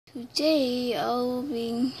Today I'll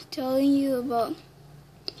be telling you about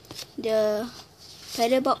the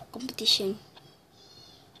paddleboard competition.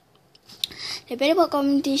 The paddleboard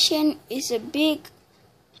competition is a big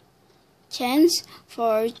chance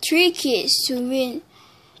for 3 kids to win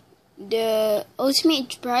the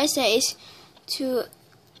ultimate prize, that is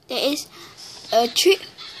a trip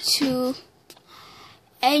to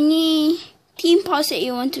any theme parks that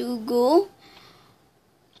you want to go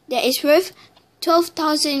that is worth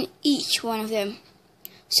 12,000 each one of them.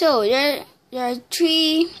 So there are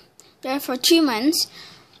for 3 months.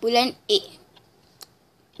 Bulan A.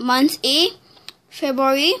 Month A,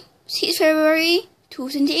 February, 6 February to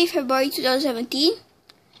 28 February 2017.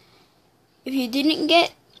 If you didn't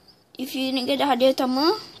get the hadiah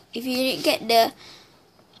utama, if you didn't get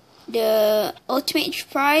the ultimate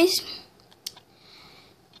prize,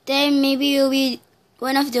 then maybe you'll be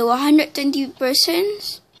one of the 120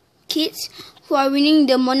 kids who are winning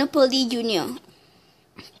the Monopoly Junior.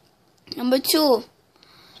 Number 2,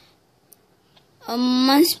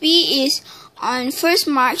 month B is on 1st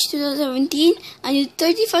March 2017 until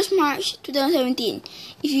 31st March 2017.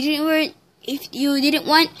 If you didn't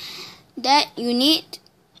want that unit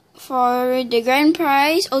for the grand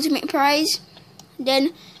prize, ultimate prize,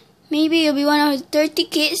 then maybe you'll be one of the 30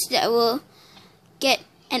 kids that will get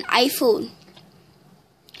an iPhone.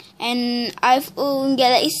 An iPhone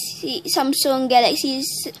Samsung Galaxy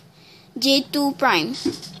J2 Prime.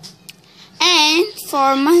 And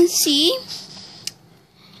for month C,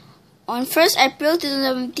 on 1st April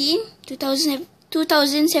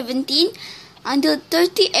 2017 until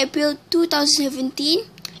 30 April 2017,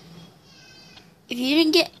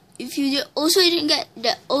 if you also didn't get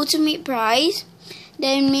the ultimate prize,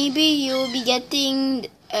 then maybe you'll be getting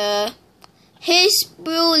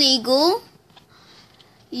Hasbro Lego,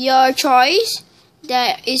 your choice,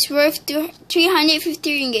 that is worth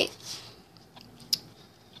 350 ringgit.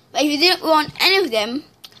 But if you didn't want any of them,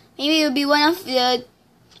 maybe you'll be one of the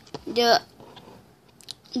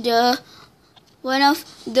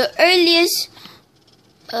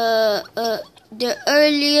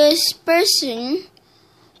earliest person,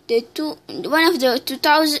 one of the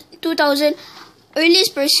 2000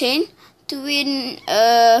 earliest person to win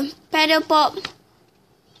paddle pop.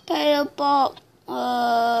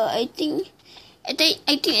 I think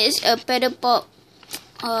it's a paddle pop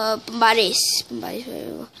pembaris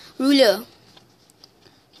ruler.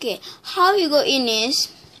 Okay, how you go in is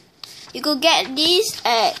you go get this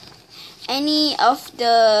at any of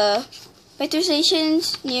the petrol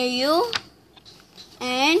stations near you,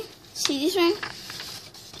 and see this one.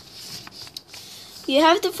 You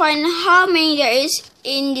have to find how many there is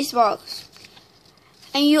in this box,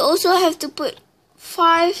 and you also have to put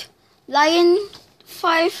 5 lion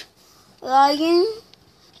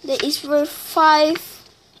that is worth 5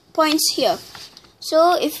 points here.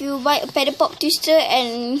 So if you buy a paddle pop twister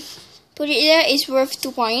and put it there, it's worth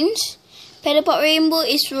 2 points. Paddle pop rainbow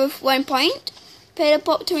is worth 1 point. Paddle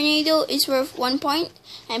pop tornado is worth 1 point,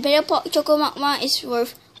 and paddle pop choco magma is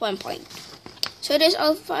worth 1 point. So that's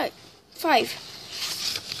all 5.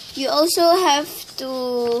 You also have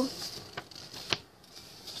to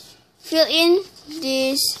fill in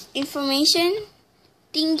this information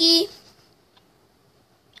thingy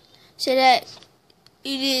so that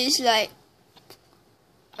it is so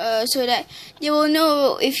that they will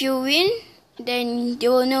know if you win, then they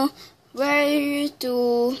will know where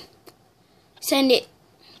to send it.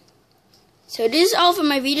 So this is all for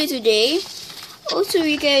my video today. Also,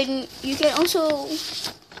 you can also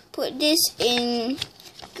put this in.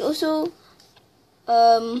 You can also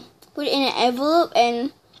put it in an envelope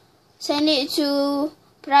and send it to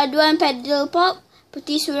Peraduan Paddle Pop,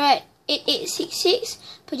 Peti Surat 8866,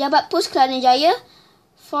 Pejabat Pos Kelana Jaya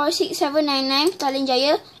 46799, Petaling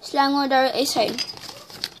Jaya, Selangor, Darul Ihsan.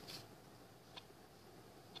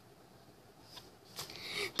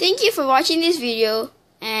 Thank you for watching this video,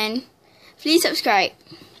 and please subscribe.